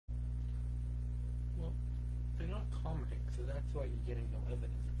comic, so that's why you're getting no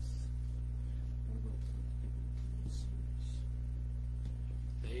evidence.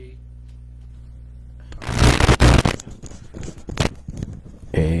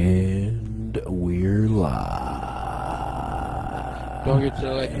 And we're live. Don't get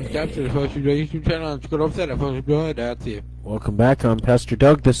to like and subscribe to the Fellowship Joy YouTube channel and scroll up to that Fellowship Joy. That's it. Welcome back. I'm Pastor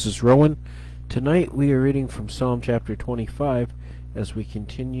Doug. This is Rowan. Tonight we are reading from Psalm chapter 25 as we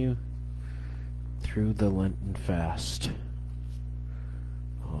continue through the Lenten fast.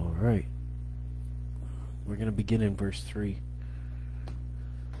 All right. We're going to begin in verse 3.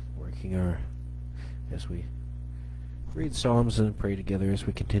 As we read Psalms and pray together as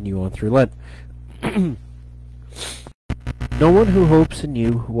we continue on through Lent. No one who hopes in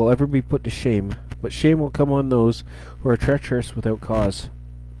you will ever be put to shame, but shame will come on those who are treacherous without cause.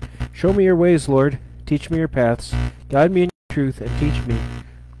 Show me your ways, Lord. Teach me your paths. Guide me in your truth and teach me.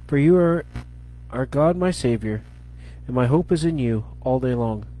 For you are our God, my Savior, and my hope is in you all day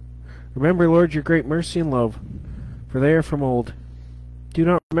long. Remember, Lord, your great mercy and love, for they are from old. Do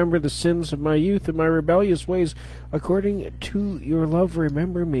not remember the sins of my youth and my rebellious ways. According to your love,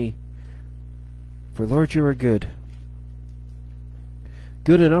 remember me. For, Lord, you are good.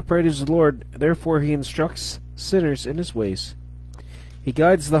 Good and upright is the Lord, therefore he instructs sinners in his ways. He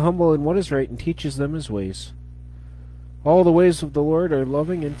guides the humble in what is right and teaches them his ways. All the ways of the Lord are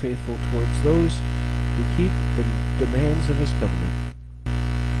loving and faithful towards those who keep the demands of his covenant.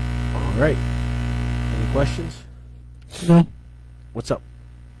 All right. Any questions? No. What's up?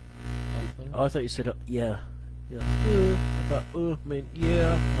 Oh, I thought you said, yeah. Yeah. I thought, man,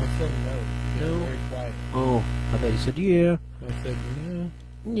 yeah. I said no. No? Very quiet. Oh, I thought you said, yeah. I said no.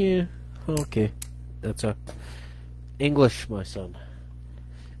 Yeah. Okay. That's English, my son.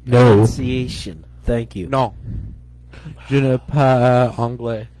 No. Pronunciation. Thank you. No. Je ne parle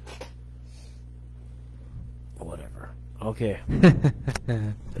anglais. Whatever. Okay.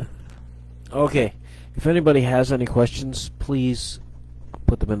 Okay. If anybody has any questions, please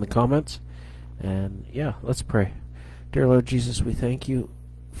put them in the comments. And yeah, let's pray. Dear Lord Jesus, we thank you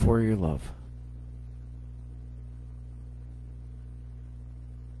for your love.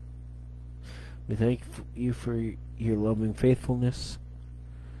 We thank you for your loving faithfulness.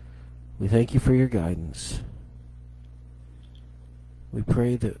 We thank you for your guidance. We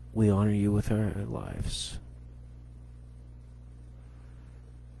pray that we honor you with our lives.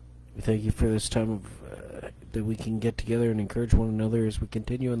 We thank you for this time of that we can get together and encourage one another as we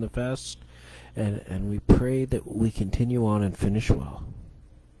continue in the fast, and we pray that we continue on and finish well.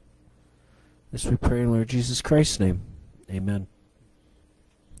 This we pray in Lord Jesus Christ's name. Amen.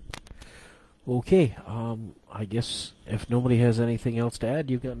 Okay, I guess if nobody has anything else to add,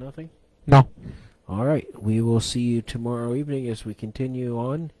 you've got nothing? No. All right, we will see you tomorrow evening as we continue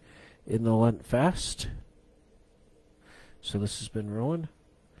on in the Lent fast. So this has been Rowan.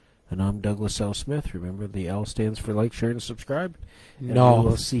 And I'm Douglas L. Smith. Remember, the L stands for like, share, and subscribe. And No. we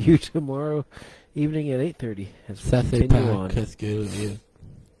will see you tomorrow evening at 8:30 as we continue on. Grace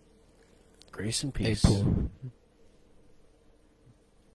Grace and peace. April.